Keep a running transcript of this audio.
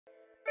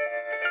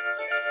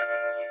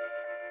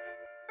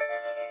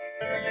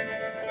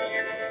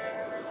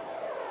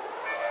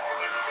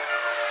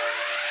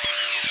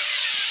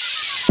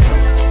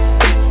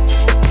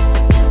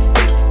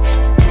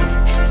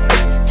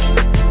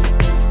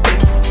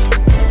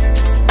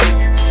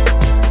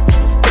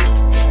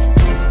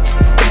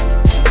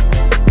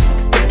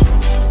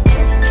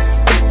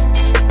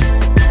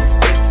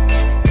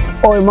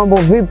Oi, mambo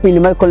vipi? Ni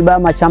Michael Baya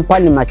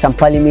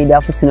Machampali Media.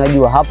 Afu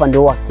sinajua hapa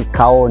ndio wa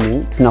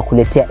kikaoni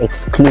tunakuletea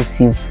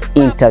exclusive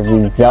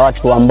interviews za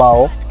watu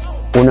ambao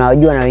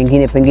unawajua na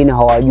wengine pengine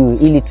hawajui,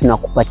 ili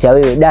tunakupatia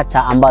wewe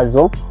data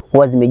ambazo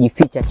huwa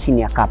zimejificha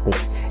chini ya carpet.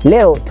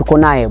 Leo tuko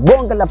naye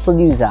bonga la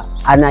producer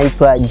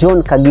anaitwa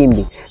John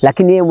Kagimbi,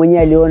 lakini yeye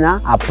mwenyewe aliona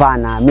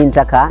hapana, mimi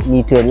nataka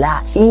niitwe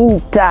La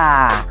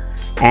Inter.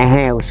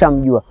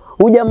 Ushamjua.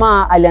 Huyu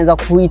jamaa alianza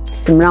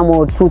kuhit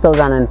mnamo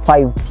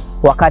 2005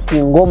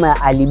 wakati ngoma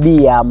ya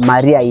Alibi ya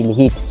Maria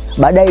ilihit.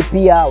 Baadaye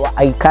pia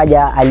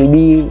ikaja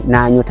Alibi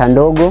na Nyota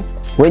Ndogo,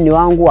 Weni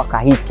Wangu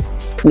wakahit.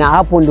 Na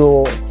hapo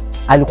ndo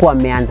alikuwa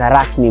ameanza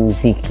rasmi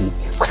muziki.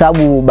 Kwa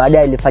sababu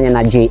baadaye alifanya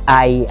na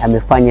JI,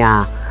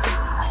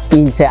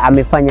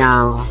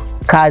 amefanya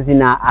kazi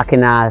na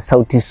akina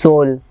Sauti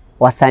Sol,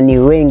 wasanii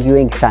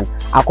wengi sana.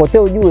 Akothee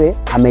ujue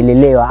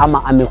amelelewa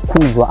ama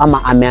amekuzwa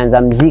ama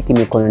ameanza muziki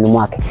mikononi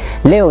mwake.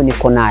 Leo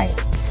niko naye.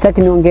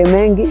 Sitaki niongee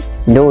mengi,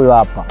 ndio huyo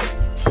hapa.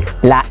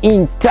 La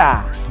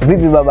Inter.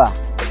 Vipi baba?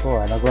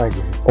 Poa, anakuaje?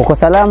 Uko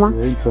salama?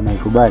 Intro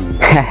naikubali.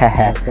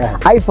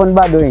 iPhone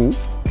bado hii?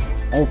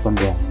 iPhone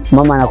bwana.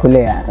 Mama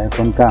anakulea.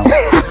 iPhone kama.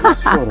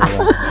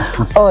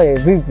 Oe,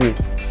 vipi?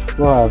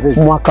 Poa, vipi?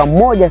 Mwaka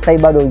mmoja sasa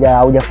bado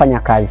hujafanya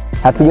kazi.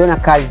 Hatujaona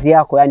kazi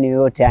yako yani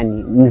yoyote,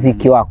 yani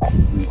muziki wako.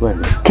 Ni kweli.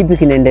 Kipi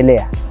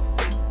kinaendelea?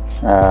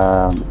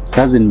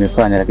 Kazi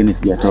nimefanya lakini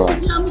sijatoa.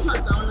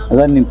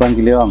 Nadhani ni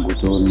mpangilio wangu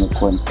tu,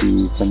 nimekuwa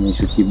nikifanya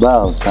issue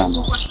kibao sana.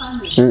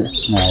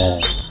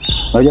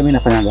 Unajua mimi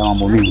nafanya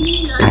mambo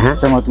mengi.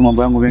 Sema tu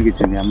mambo yangu mengi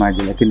chini ya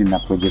maji, lakini nina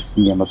projects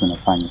nyingi ambazo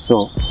nafanya.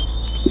 So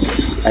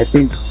I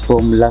think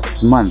from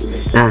last month,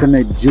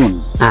 sema June,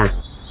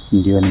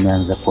 ndio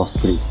nimeanza kuwa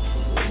free.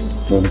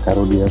 Ndio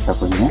nikarudi sasa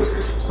kwenye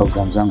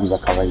program zangu za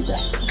kawaida.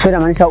 So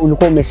inamaanisha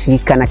ulikuwa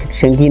umeshirika na kitu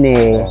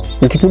kingine,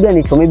 ni kitu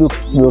gani hicho? Maybe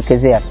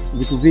ukidokezea.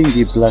 Vitu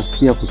vingi plus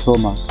pia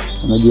kusoma.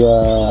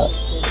 Unajua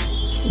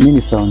mimi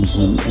ni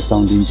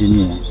sound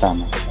engineer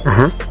sana.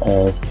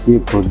 Si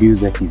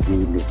producer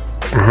kivile.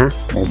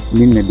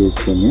 Mimi ni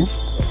base kwenye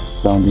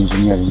sound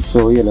engineering,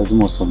 so hiyo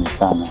lazima usome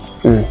sana.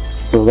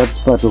 So that's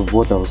part of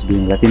what I was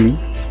doing, lakini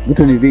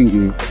vitu ni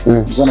vingi.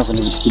 Nilikuwa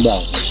nafanya vitu kibao.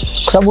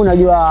 Kwa sababu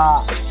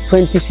unajua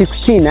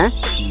 2016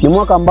 ni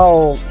mwaka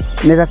ambao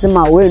naweza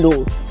sema wewe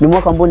ndo ni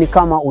mwaka ambao ni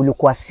kama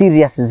ulikuwa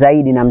serious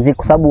zaidi na muziki,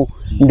 kwa sababu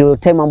ndio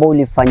time ambao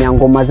ulifanya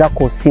ngoma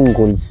zako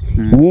singles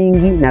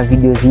nyingi na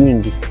videos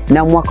nyingi.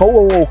 Na mwaka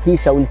huo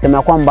ukiisha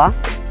ulisema kwamba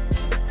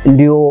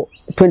ndio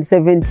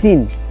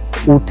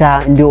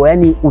 2017 ndio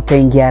yani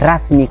utaingia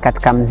rasmi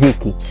katika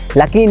muziki,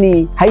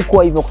 lakini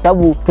haikuwa hivyo kwa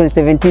sababu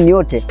 2017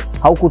 yote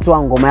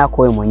haukutoa ngoma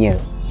yako wewe mwenyewe,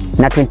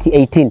 na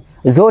 2018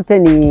 zote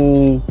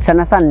ni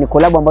sana ni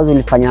collab ambazo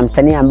ulifanya na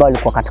msanii ambaye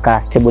alikuwa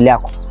katika stable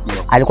yako.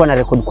 Alikuwa na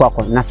record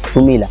kwako na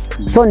Susumila.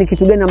 So ni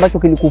kitu gani ambacho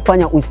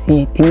kilikufanya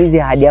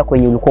usitimize ahadi yako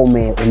yenye ulikuwa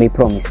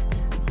umepromise?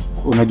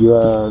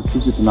 Unajua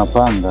sisi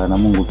tunapanga na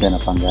Mungu pia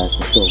anapanga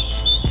yake. So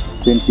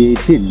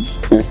 2018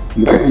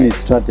 ilikuwa ni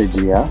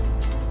strategy ya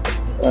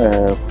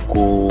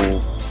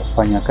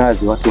kufanya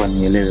kazi watu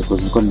wanielewe, kwa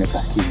sababu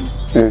nimekaa chini.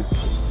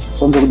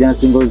 So ndio na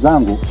single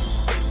zangu,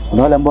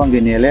 kuna wale ambao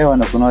wangenielewa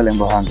na kuna wale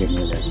ambao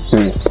hawangenielewa.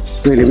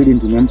 So ilibidi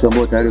nitumie mtu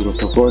ambao tayari uko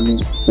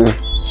sokoni,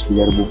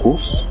 kujaribu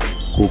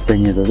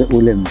kupenyeza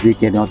ule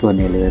muziki na watu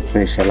wanielewe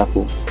fresh,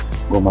 alafu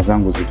ngoma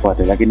zangu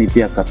zifuate. Lakini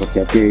pia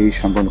katokea pia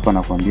issue ambayo nilikuwa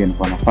nakwambia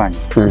nilikuwa nafanya.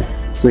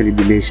 So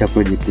ilidileisha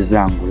project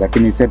zangu,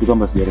 lakini sasa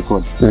kwamba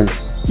sijarekodi.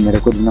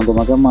 Nimerekodi na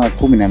ngoma kama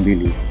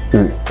 12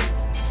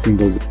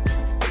 singles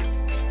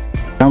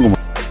zangu.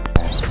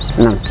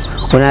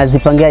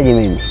 Unazipangiaje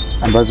mimi?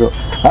 Ambazo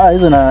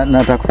hizo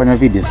nataka kufanya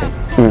video sasa.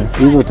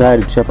 Hizo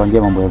tayari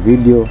tushapangia mambo ya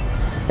video.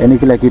 Yaani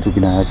kila kitu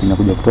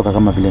kinakuja kutoka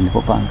kama vile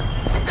nilipopanga.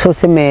 So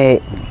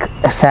useme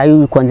sasa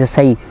hivi kwanza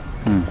sasa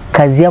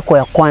kazi yako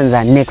ya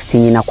kwanza next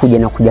yenye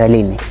inakuja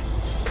lini?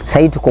 Sasa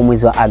hivi tuko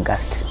mwezi wa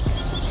August.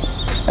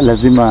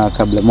 Lazima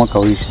kabla mwaka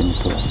uishe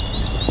nitoe.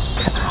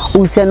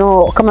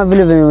 Uhusiano kama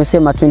vile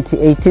nimesema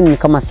 2018 ni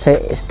kama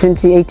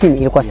 2018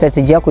 ilikuwa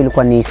strategy yako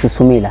ilikuwa ni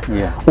Susumila.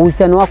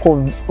 Uhusiano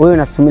wako wewe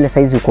na Susumila sasa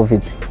hivi uko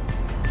vipi?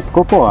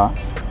 Uko poa.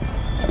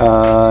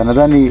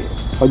 Nadhani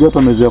wajua watu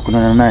wamezoea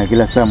kunana naye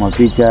kila saa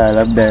mapicha,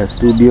 labda ya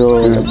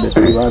studio, labda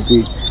sio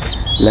wapi.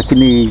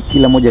 Lakini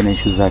kila mmoja na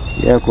issue zake.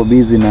 Yeye yuko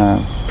busy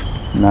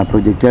na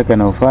project yake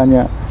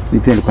anayofanya,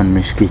 mimi pia nilikuwa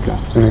nimeshikika.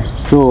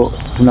 So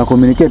tuna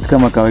communicate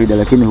kama kawaida,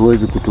 lakini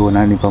huwezi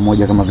kutuonana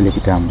pamoja kama vile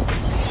kitambo.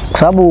 Kwa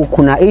sababu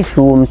kuna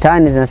issue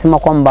mtaani zinasema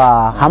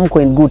kwamba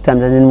hamko in good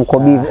terms,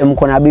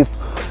 mko na beef.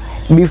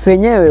 Beef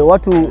yenyewe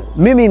watu,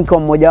 mimi niko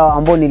mmoja wao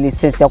ambao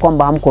nilisense ya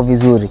kwamba hamko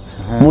vizuri.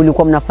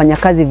 Mlikuwa mnafanya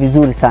kazi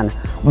vizuri sana,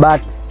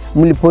 but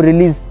mlipo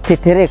release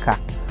Tetereka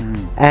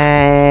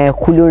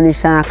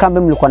kulionyeshana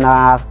kama mlikuwa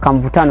na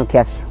kamvutano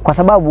kiasi, kwa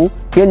sababu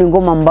hiyo ni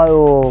ngoma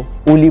ambayo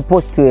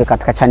ulipost wewe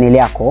katika channel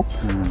yako.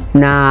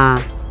 Na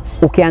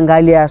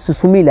ukiangalia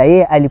Susumila,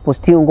 yeye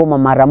aliposti ngoma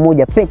mara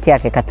moja peke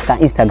yake katika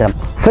Instagram.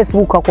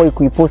 Facebook hakuwahi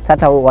kuipost,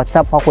 hata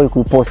WhatsApp hakuwahi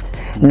kuipost.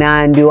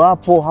 Na ndio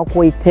hapo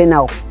hakuwahi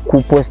tena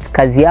kupost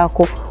kazi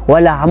yako,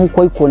 wala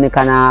hamkuwahi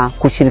kuonekana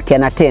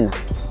kushirikiana tena.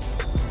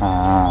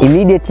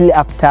 Immediately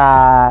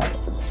after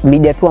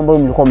media tour ambayo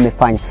mlikuwa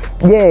mmefanya.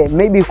 Je,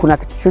 maybe kuna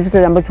kitu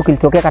chochote ambacho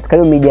kilitokea katika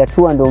hiyo media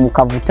tour ndio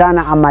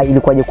mkavutana, ama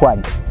ilikuwaje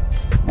kwaje?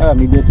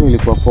 Media tour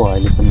ilikuwa poa,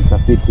 ilifanyika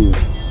fiti.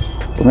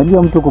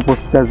 Unajua mtu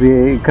kupost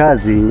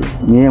kazi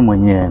ni yeye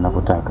mwenyewe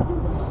anapotaka.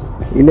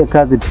 Ile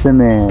kazi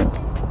tuseme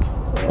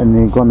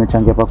nilikuwa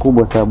nimechangia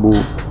pakubwa, sababu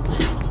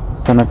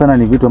sana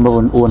ni vitu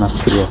ambavyo huwa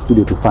nafikiria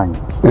studio tufanye.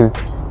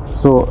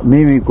 So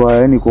mimi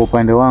kwa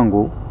upande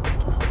wangu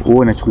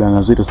huwa nachukulia na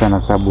uzito sana,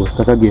 sababu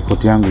sitakagi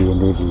effort yangu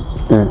iende hivi.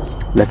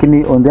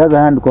 Lakini on the other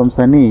hand, kwa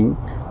msanii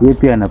yeye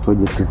pia ana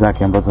project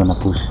zake ambazo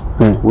anapush.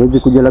 Huwezi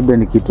kuja labda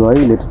nikitoa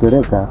ile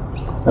tutereka,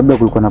 labda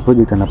kulikuwa na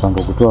project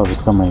anapanga kutoa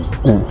vitu kama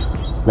hivyo.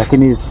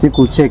 Lakini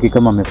siku cheki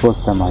kama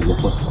amepost ama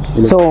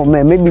hajapost. So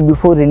maybe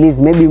before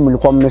release, maybe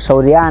mlikuwa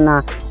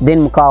mmeshauriana, then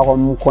mkawa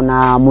mko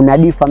na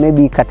munadifa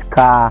maybe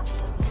katika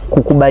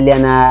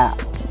kukubaliana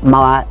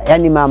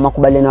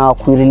makubaliano ya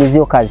kurelease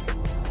hiyo kazi.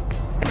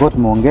 Kwa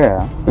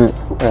tumeongea,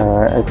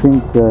 I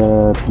think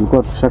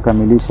tulikuwa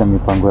tushakamilisha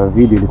mipango ya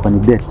video, ilikuwa ni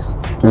date.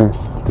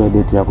 Tutoe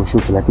date ya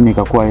kushoot, lakini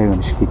ikakuwa yeye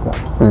ameshikika.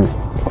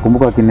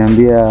 Nakumbuka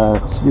akiniambia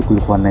sijui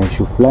kulikuwa na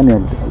issue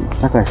fulani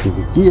nataka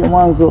ashirikie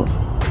mwanzo,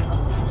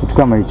 kitu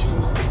kama hicho.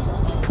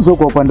 So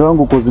kwa upande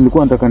wangu kwa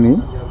nilikuwa nataka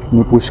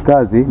ni push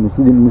kazi,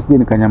 nisije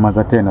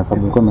nikanyamaza tena,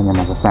 sababu nilikuwa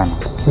nimenyamaza sana.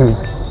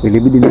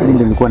 Ilibidi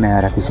nilikuwa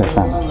naharakisha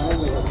sana.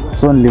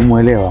 So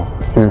nilimuelewa.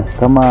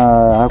 Kama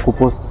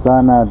hakupost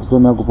sana,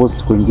 tuseme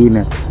hakupost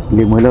kwingine,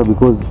 nilimuelewa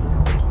because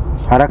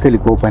haraka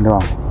ilikuwa upande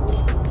wangu.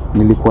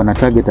 Nilikuwa na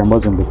target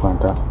ambazo nilikuwa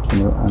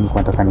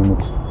nataka ni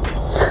meet.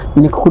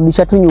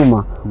 Nikurudisha tu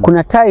nyuma.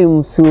 Kuna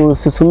time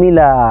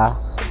Susumila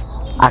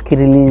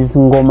akirelease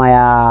ngoma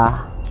ya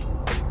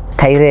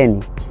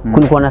Taireni.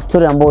 Kulikuwa na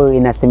story ambayo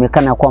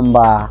inasemekana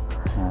kwamba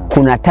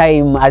kuna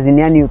time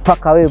aziniani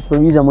paka wewe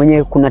producer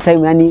mwenyewe, kuna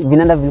time yani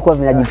vinanda vilikuwa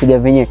vinajipiga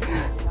venyewe.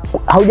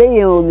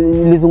 Haujai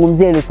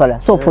nilizungumzia ile swala.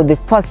 So for the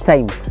first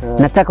time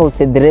nataka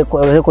uset the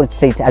record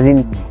straight, as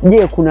in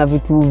je, kuna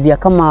vitu vya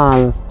kama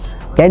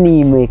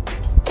yani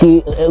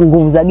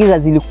nguvu za giza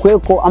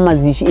zilikuweko ama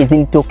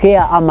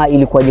zilitokea ama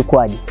ilikuwaje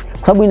kwaje?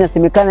 Kwa sababu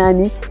inasemekana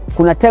yani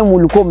kuna time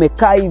ulikuwa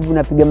umekaa hivi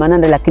unapiga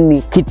mananda,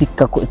 lakini kiti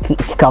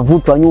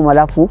kikavutwa nyuma,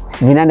 alafu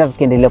vinanda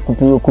vikaendelea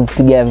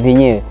kupiga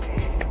venyewe.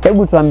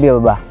 Hebu tuambie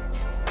baba.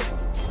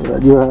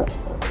 Unajua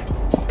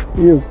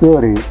hiyo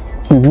story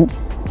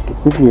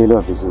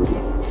sikuelewa vizuri,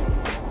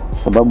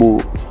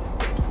 sababu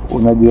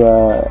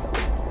unajua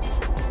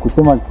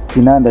kusema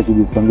kinanda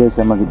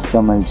kijisongesha ama kitu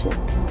kama hicho,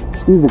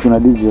 siku hizi kuna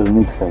digital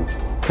mixers.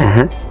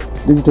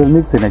 Digital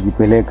mixer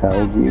inajipeleka,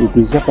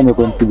 ukishafanya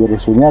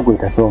configuration yako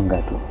itasonga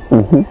tu.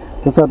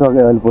 Sasa watu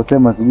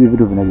waliposema sijui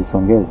vitu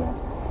vinajisongeza,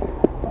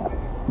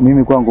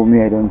 mimi kwangu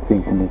I don't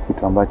think ni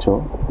kitu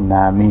ambacho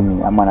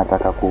naamini ama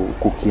nataka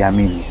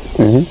kukiamini.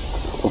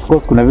 Of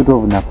course kuna vitu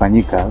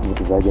vinafanyika,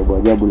 vitu vya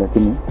ajabu,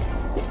 lakini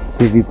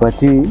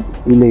sivipati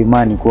ile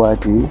imani kwa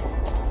ati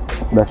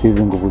basi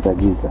hizi nguvu za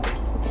giza.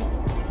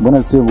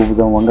 Mbona sio nguvu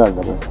za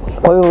mwangaza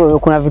basi? Kwa hiyo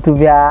kuna vitu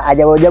vya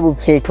ajabu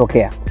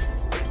vishaitokea.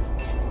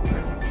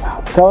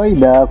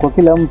 Kawaida kwa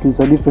kila mtu is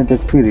a different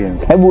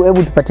experience.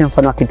 Hebu tupatie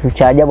mfano wa kitu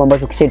cha ajabu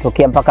ambacho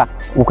kishaitokea mpaka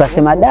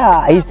ukasema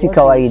da, hii si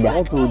kawaida.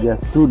 Watu huja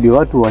studio,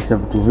 watu waacha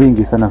vitu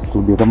vingi sana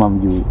studio kama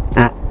mjui.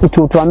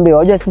 Tuambie,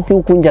 unajua sisi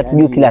huku nje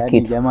tujui kila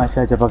kitu. Jamaa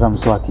shaacha paka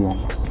mswaki yani.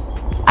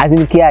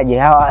 Azinikiaje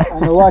hawa?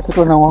 Watu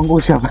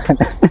tunawaangusha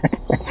bana.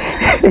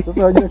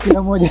 Sasa unajua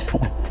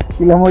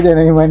kila moja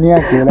na imani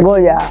yake.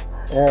 Ngoja.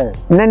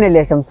 Nani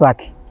aliacha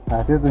mswaki?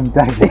 Sasa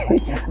mtaje.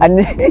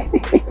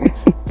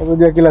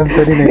 Unajua kila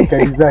msanii na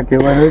kazi zake,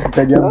 wanaweza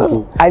kutaja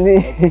mtu.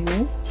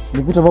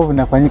 Ni vitu ambavyo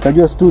vinafanyika.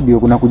 Unajua studio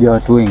kuna kuja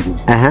watu wengi.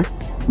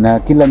 Na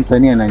kila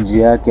msanii ana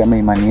njia yake ama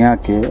imani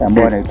yake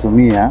ambayo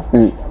anaitumia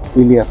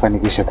ili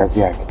afanikishe kazi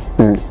yake.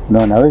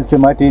 Unaona, wewe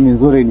sema ati hii ni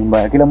nzuri ni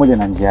mbaya, kila mmoja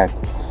ana njia yake.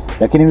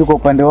 Lakini mimi kwa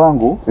upande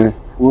wangu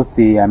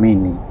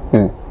usiamini.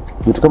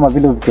 Vitu kama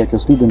vile vikiacho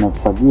studio na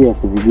kufagia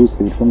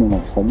sivigusi, vitu kama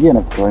nakufagia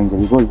na kutoa nje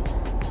because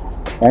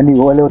yani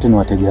wale wote ni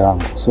wateja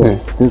wangu. So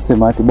sisi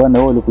sema ati bwana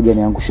wewe ulikuja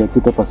niangushia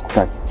kitu hapa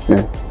sikutaki.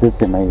 Sisi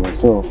sema hiyo.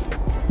 So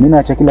mimi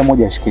naacha kila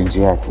mmoja ashike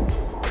njia yake.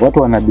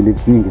 Watu wana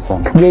beliefs nyingi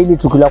sana. Je, ili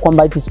tukila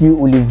kwamba eti sijui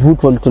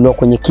ulivutwa ulitolewa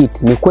kwenye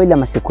kiti, ni kweli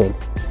ama si kweli?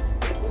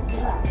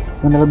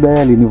 Kuna labda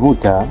yeye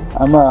alinivuta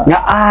ama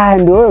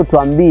ndio wewe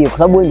tuambie, kwa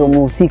sababu wewe ndio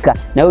mhusika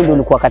na wewe ndio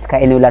ulikuwa katika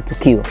eneo la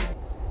tukio.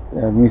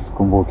 Mimi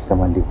sikumbuki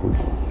kama ndivyo.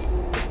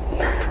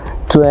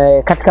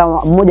 Katika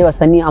mmoja wa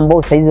wasanii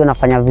ambao saizi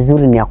wanafanya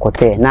vizuri ni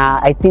Akothee,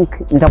 na I think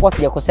nitakuwa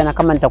sijakosea, na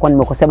kama nitakuwa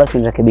nimekosea basi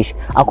unirekebishe.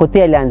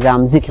 Akothee alianza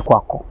muziki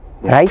kwako,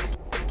 right?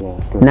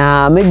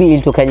 Na maybe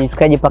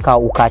ilitokaje paka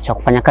ukaacha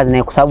kufanya kazi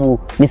naye, kwa sababu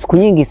ni siku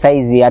nyingi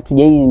saizi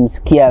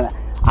hatujaimsikia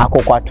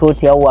ako kwa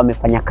Totti au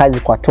amefanya kazi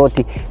kwa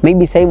Totti.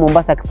 Maybe sasa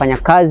Mombasa akifanya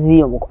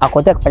kazi,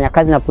 Akothee akifanya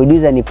kazi na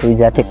producer ni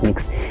producer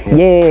techniques.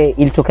 Je,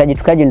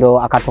 ilitokaje ndo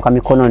akatoka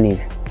mikononi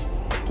hivi?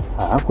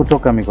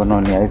 Hakutoka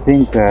mikononi. I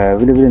think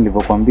vile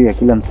nilivyokuambia,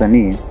 kila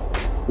msanii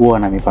huwa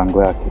na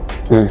mipango yake.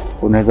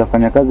 Unaweza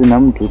fanya kazi na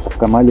mtu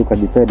kama hali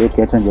ukadecide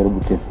okay, acha njaribu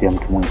test ya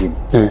mtu mwingine.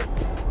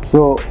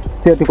 So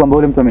si ati kwamba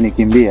ule mtu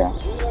amenikimbia.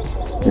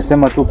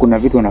 Nasema tu kuna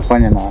vitu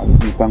anafanya na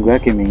mipango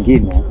yake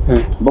mingine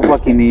ambapo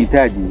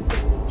akinihitaji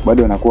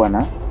bado anakuwa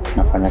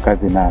nafanya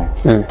kazi naye.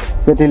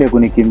 Si ati ile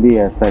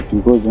kunikimbia such,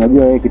 because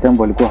unajua yeye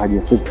kitambo alikuwa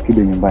hajaset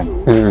studio nyumbani.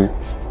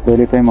 So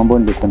ile time ambayo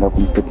nilikwenda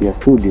kumsetia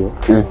studio,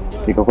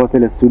 ikakuwa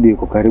ile studio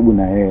iko karibu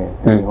na yeye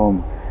home.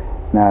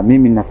 Na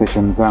mimi nina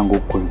session zangu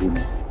huko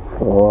kwingine.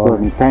 So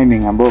ni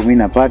timing ambayo mimi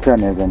napata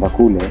naweza enda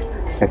kule,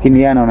 lakini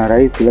yeye anaona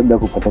rahisi labda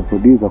kupata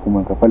producer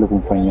kumweka pale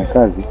kumfanyia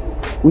kazi,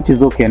 which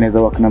is okay,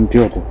 anaweza work na mtu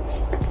yote.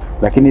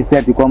 Lakini si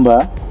ati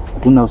kwamba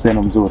hatuna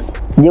uhusiano mzuri.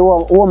 Je,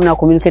 huwa mna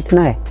communicate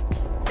naye?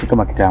 Si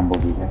kama kitambo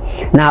vile.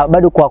 Na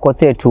bado kwa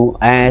Akothee tu,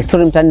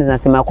 story mtani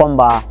zinasema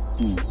kwamba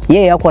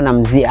yeye hakuwa na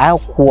muziki,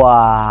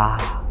 hakuwa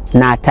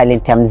na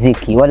talent ya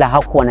muziki wala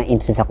hakuwa na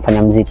interest ya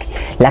kufanya muziki,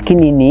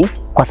 lakini ni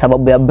kwa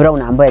sababu ya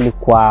Brown ambaye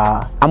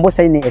alikuwa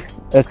sasa ni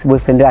ex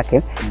boyfriend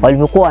wake,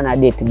 walivyokuwa na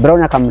date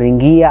Brown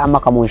akamringia ama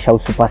akamuonyesha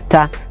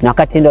superstar, na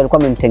wakati ndio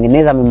alikuwa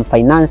amemtengeneza,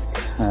 amemfinance,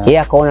 yeye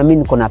akaona mimi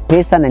niko na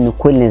pesa na ni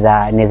kweli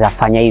naweza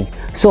fanya hivi.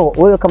 So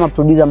wewe kama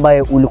producer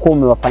ambaye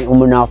ulikuwa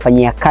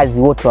unawafanyia kazi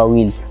wote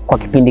wawili kwa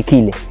kipindi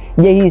kile,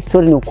 je, hii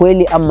story ni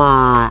ukweli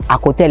ama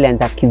Akothee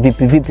alianza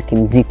vipi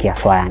kimuziki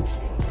haswa yani?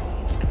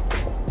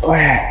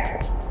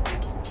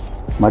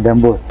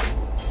 Madam Boss.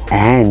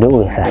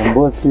 Ndio sasa.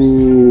 Boss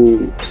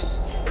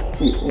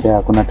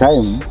ya kuna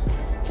time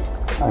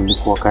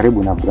alikuwa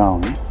karibu na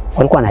Brown.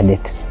 Walikuwa na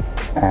date.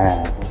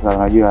 Sasa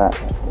unajua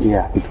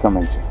kitu kama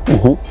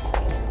hicho.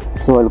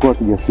 So alikuwa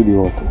akija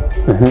studio wote.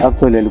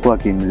 Actually alikuwa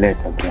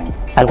akimleta Brown.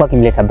 Alikuwa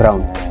akimleta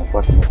Brown.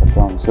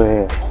 So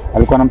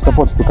alikuwa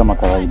anamsupport tu kama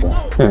kawaida.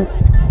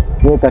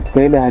 So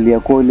katika ile hali ya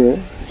kule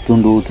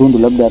tundu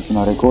labda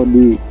tuna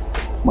rekodi,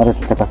 mara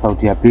tutaka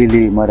sauti ya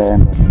pili, mara yeye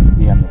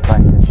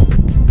amefanya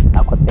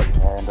Akothee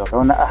ndio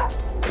kaona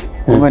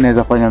kumbe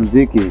naweza fanya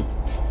muziki.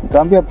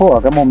 Nikamwambia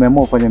poa, kama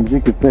umeamua ufanye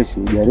muziki fresh,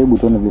 jaribu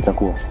tuone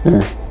vitakuwa.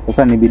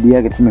 Sasa ni bidii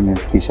yake tu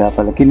imemfikisha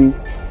hapa, lakini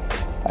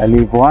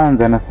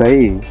alipoanza na sasa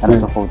hii ana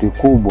tofauti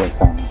kubwa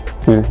sana.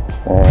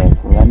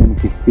 Yani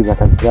nikisikiza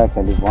kazi zake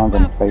alipoanza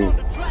na sasa hii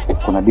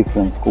kuna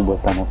difference kubwa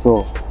sana.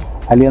 So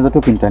alianza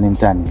tu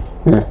mtani.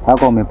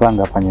 Hako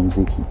umepanga afanye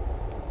muziki.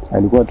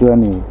 Alikuwa tu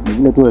yani ni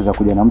vile tu aweza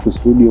kuja na mtu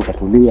studio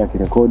katulia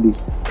kirekodi,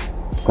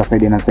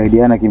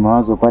 tukasaidiana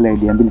kimawazo pale,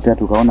 idea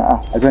 2-3 ukaona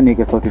acha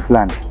niweke sauti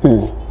fulani.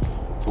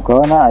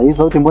 Ukaona hii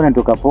sauti mbona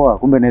inatoka poa,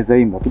 kumbe naweza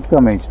imba kitu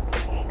kama hicho.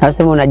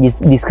 Sasa una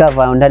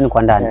discover ndani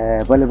kwa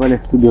ndani. Pale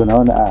studio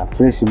unaona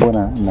fresh,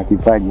 mbona na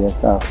kipaji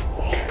sawa.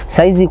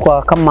 Saizi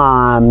kwa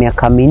kama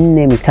miaka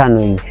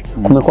 4-5 hivi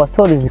kumekuwa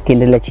stories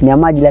zikiendelea chini ya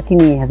maji,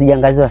 lakini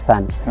hazijangaziwa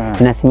sana.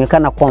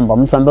 Inasemekana kwamba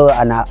mtu ambaye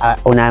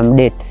una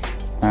date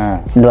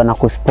ndo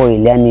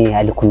anakuspoil, yani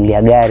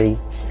alikunulia gari,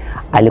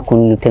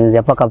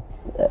 alikutengenezea paka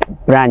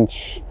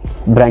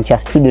branch ya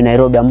studio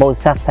Nairobi, ambao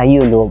sasa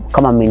hiyo ndo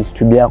kama main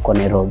studio yako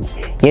Nairobi.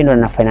 Yeye ndo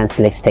ana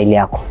finance lifestyle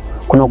yako.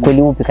 Kuna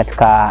ukweli upi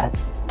katika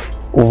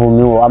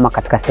uvumi huo ama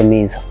katika semi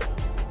hizo?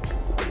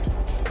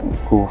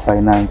 Ku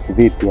finance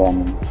vipi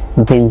yani?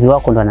 Mpenzi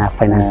wako ndo ana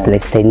finance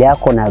lifestyle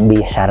yako na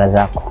biashara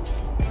zako.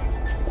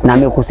 Na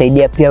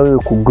amekusaidia pia wewe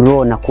ku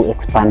grow na ku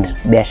expand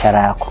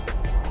biashara yako.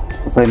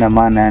 Sasa ina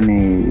maana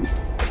yani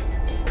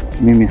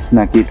mimi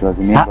sina kitu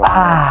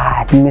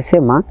azinipa.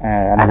 Nimesema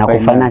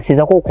anakufinance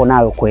zako uko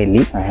nayo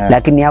kweli,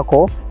 lakini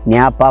yako ni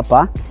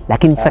hapa,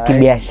 lakini sasa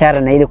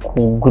kibiashara na ile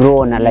ku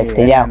grow na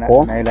lifestyle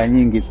yako na hela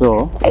nyingi.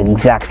 So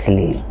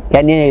exactly,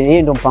 yani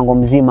yeye ndo mpango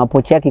mzima,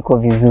 pochi yake iko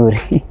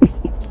vizuri.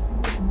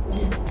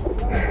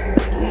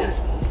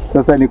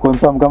 Sasa ni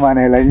confirm kama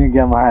ana hela nyingi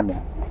ama hana.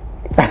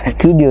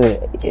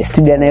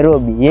 Studio ya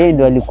Nairobi, yeye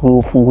ndo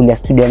alikufungulia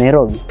studio ya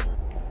Nairobi.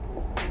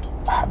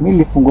 Mimi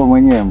nilifungua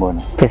mwenyewe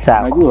mbona. Pesa.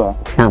 Unajua?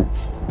 Naam.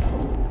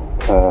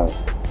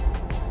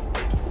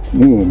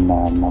 Mimi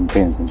na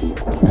mpenzi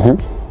ndio.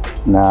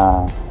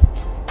 Na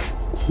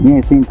mimi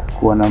I think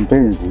kuwa na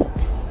mpenzi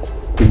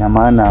ina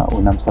maana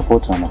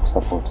unamsupport na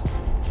anakusupport.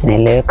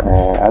 Naeleweka.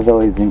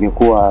 Otherwise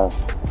ingekuwa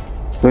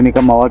ni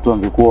kama watu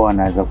wangekuwa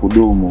wanaweza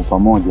kudumu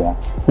pamoja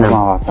kama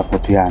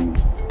hawasupportiani.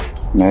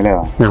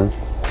 Unaelewa? Naam.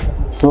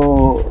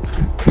 So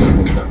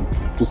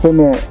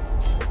tuseme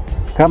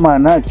kama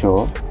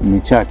anacho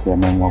ni chake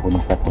anaamua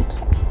kunisupport.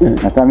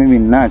 Na kama mimi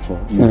ninacho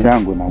ni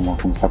changu naamua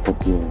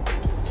kumsupport yeye.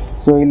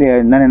 So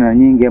ile nane na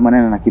nyingi ama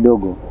nane na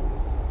kidogo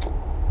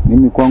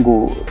mimi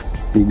kwangu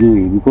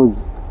sijui,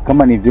 because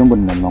kama ni vyombo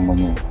ninanunua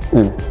mwenyewe.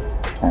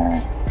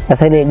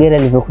 Sasa ile gari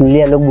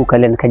alivyokunulia logbook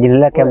ile nikajina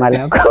lake ama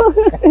lako.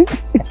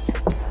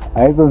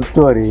 Hizo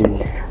story.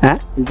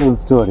 Hizo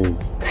story.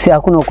 Si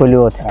hakuna ukweli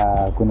wote.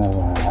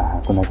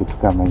 Kuna kitu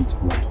kama hicho.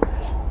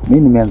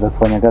 Mimi nimeanza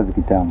kufanya kazi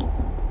kitambo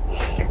sana.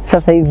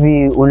 Sasa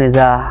hivi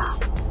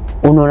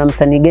unaona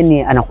msanii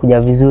gani anakuja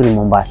vizuri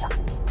Mombasa?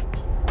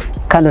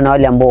 Kando na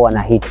wale ambao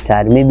wana hit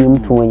tayari, maybe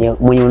mtu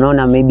mwenye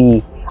unaona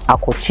maybe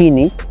ako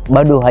chini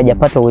bado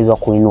hajapata uwezo wa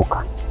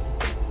kuinuka.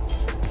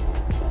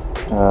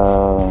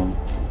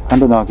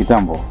 Kando na wa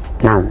kitambo.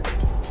 Naam.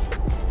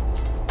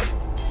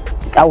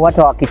 Au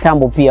hata wa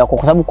kitambo pia, kwa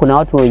sababu kuna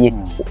watu wenye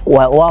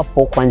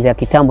wapo kuanzia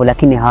kitambo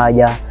lakini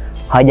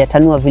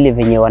hawajatanua vile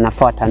venye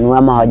wanafaa watanua,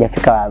 ama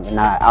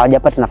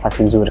hawajapata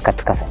nafasi nzuri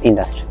katika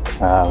industry.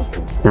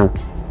 Okay. Naam.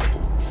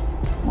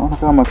 Naona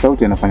kama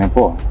sauti anafanya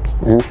poa.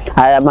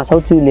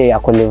 Masauti yule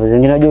yako level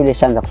zingine, unajua yule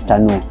shanza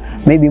kutanua.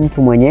 Maybe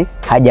mtu mwenye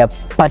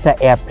hajapata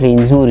airplay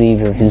nzuri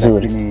hivyo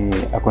vizuri. Lakini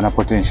ako na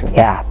potential.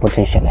 Yeah,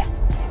 potential.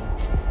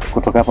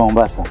 Kutoka hapa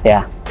Mombasa.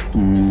 Yeah.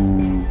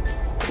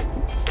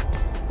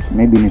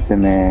 Maybe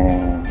niseme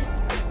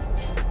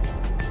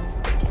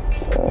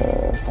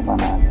kama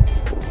nani.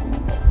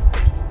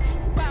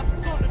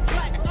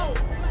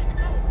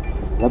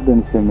 Labda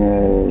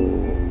niseme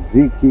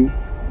Ziki.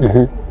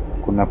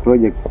 Kuna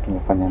projects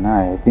tumefanya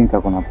naye. I think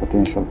kuna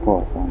potential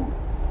poa sana.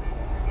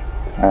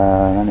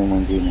 Nani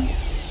mwingine?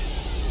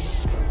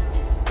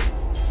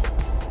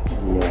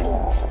 Yeah.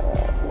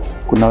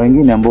 Kuna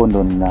wengine ambao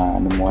ndo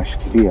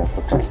nimewashikilia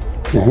kwa sasa.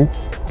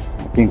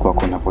 I think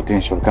wako na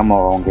potential kama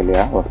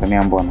waongelea wasanii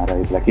ambao wana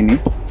rise, lakini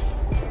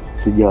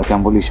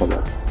sijawatambulisha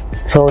bado.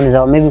 So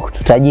unaweza maybe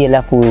kututajie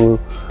alafu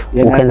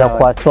ukaanza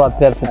kuwatoa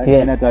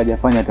pia hata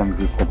hajafanya hata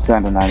muziki kabisa,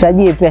 ndo na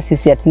tutajie pia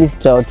sisi at least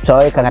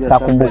tutaweka katika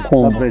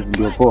kumbukumbu. Surprise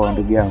ndio poa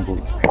ndugu yangu.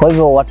 Kwa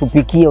hivyo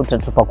watupikie,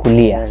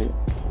 utatupakulia.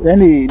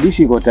 Yaani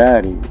dishi iko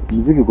tayari,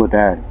 muziki uko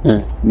tayari.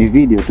 Ni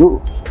video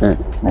tu.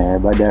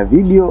 Baada ya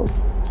video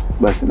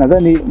basi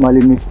nadhani mali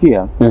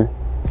nimefikia.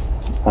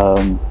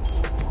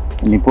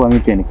 Ni poa mimi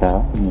pia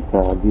nika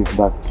give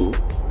back to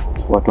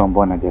watu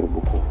ambao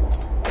wanajaribu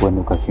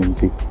kuenuka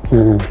kimuziki.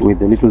 With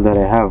the little that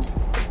I have,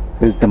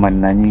 siwezi sema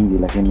nina nyingi,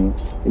 lakini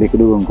ile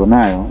kidogo niko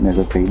nayo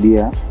naweza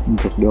saidia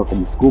mtu kidogo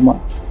kujisukuma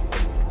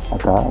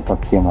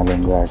akafikia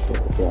malengo yake.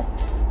 Yeah.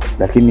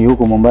 Lakini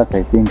huko Mombasa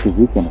I think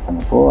Ziki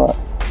anafanya poa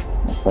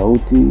na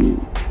sauti,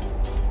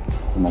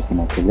 kuna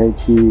kina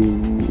Kelechi,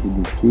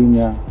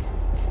 Idisinga.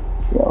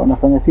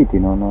 Wanafanya fiti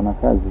na wanaona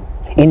kazi.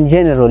 In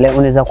general,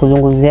 unaweza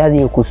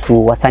kuzungumziaje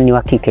kuhusu wasanii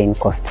wa kike in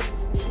Coast?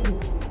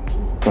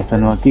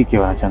 Wasanii wa kike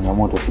wana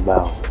changamoto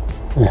kibao.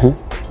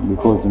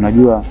 Because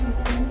unajua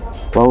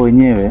wao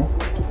wenyewe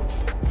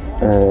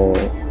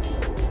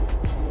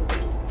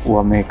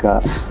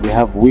they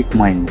have weak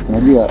minds.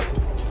 Unajua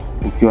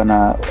ukiwa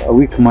na a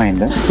weak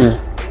mind,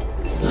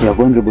 you are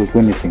vulnerable to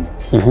anything.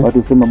 Watu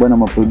usema bwana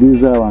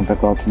maproducer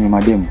wanataka watumie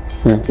mademu.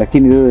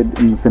 Lakini wewe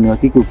msanii wa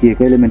kike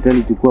ukiweka ile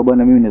mentality kuwa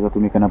bwana mimi naweza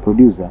tumika na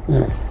producer,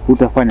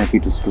 utafanya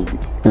kitu studio.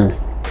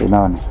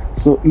 Unaona?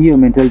 So hiyo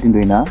mentality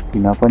ndio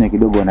inafanya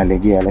kidogo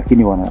wanalegea,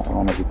 lakini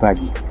wana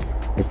vipaji.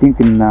 I think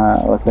na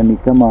wasanii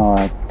kama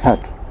 3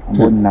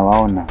 ambao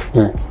ninawaona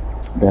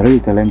they're really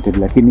talented,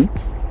 lakini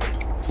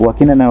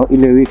wakina na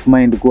ile weak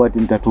mind kuwa ati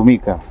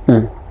nitatumika,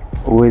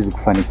 huwezi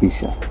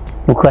kufanikisha.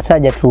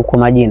 Ukiwataja tu kwa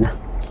majina.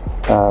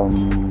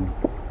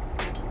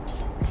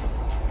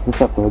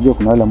 Sasa unajua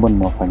kuna wale ambao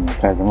nimewafanyia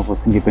kazi ambapo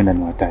singependa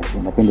niwataje.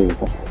 Napenda ile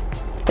surprise.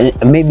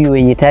 Maybe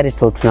wenye tayari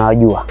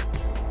tunawajua.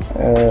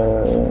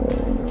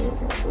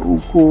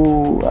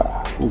 Huku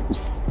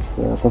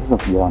sasa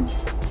sijaona.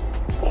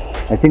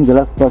 I think the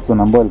last person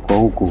ambao alikuwa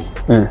huku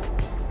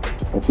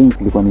I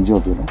think ilikuwa ni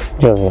Jovi.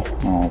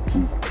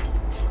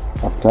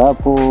 After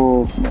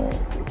hapo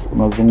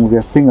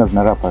unazungumzia singers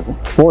na rappers.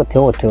 Wote.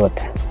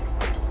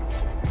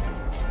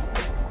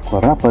 Kwa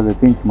rappers I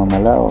think Mama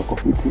Lao wako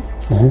fiti.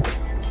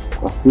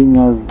 Kwa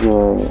singers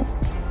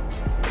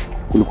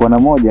kulikuwa na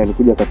moja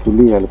alikuja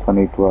katulia, alikuwa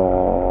anaitwa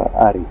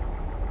Ari.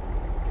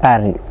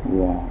 Yeah,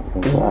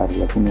 Ari,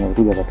 lakini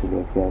alikuja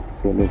katulia kiasi,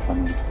 si leo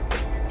kama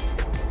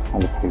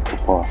alikuwa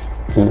poa.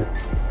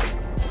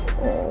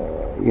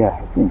 Yeah,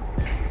 I think.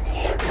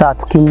 Sasa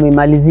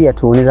tukimalizia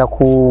tu, unaweza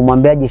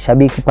kumwambiaje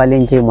shabiki pale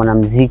nje,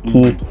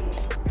 mwanamuziki,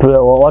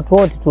 watu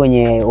wote tu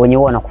wenye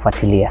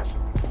wanakufuatilia?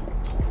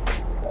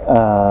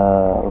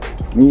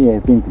 Mimi I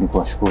think ni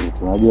kuwashukuru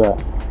tu. Unajua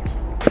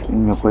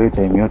nimekuwa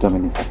time yote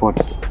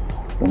amenisupport.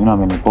 Wengine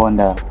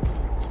wameniponda.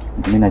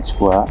 Mimi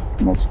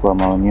nachukua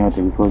maoni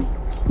yote because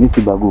mimi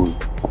si bagui.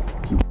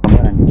 Mtu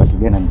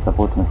ananifuatilia na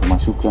nisupport na sema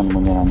shukrani,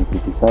 mwenye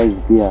ananipitize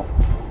pia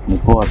ni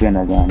poa,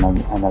 pia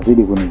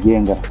anazidi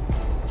kunijenga.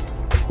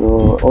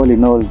 So all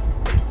in all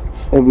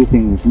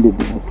everything is needed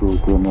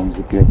to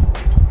muziki wetu.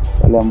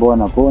 Wale ambao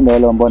wanaponda,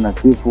 wale ambao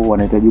wanasifu,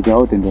 wanahitajika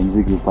wote ndio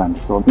muziki upande.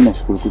 So mimi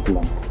nashukuru kila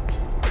mtu.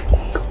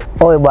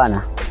 Oe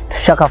bwana,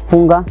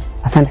 tushakafunga.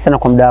 Asante sana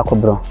kwa muda wako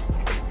bro.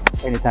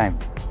 Anytime.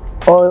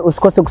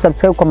 Usikose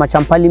kusubscribe kwa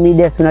Machampali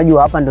Media. Si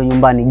unajua hapa ndo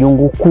nyumbani,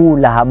 jungu kuu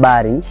la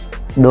habari,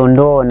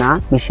 dondoo na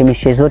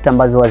mishemishe zote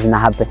ambazo zina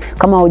happen.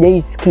 Kama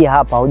hujaisikia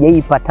hapa,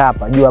 hujaipata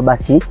hapa, jua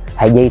basi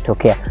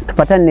haijaitokea.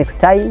 Tupatane next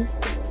time.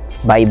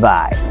 Bye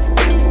bye.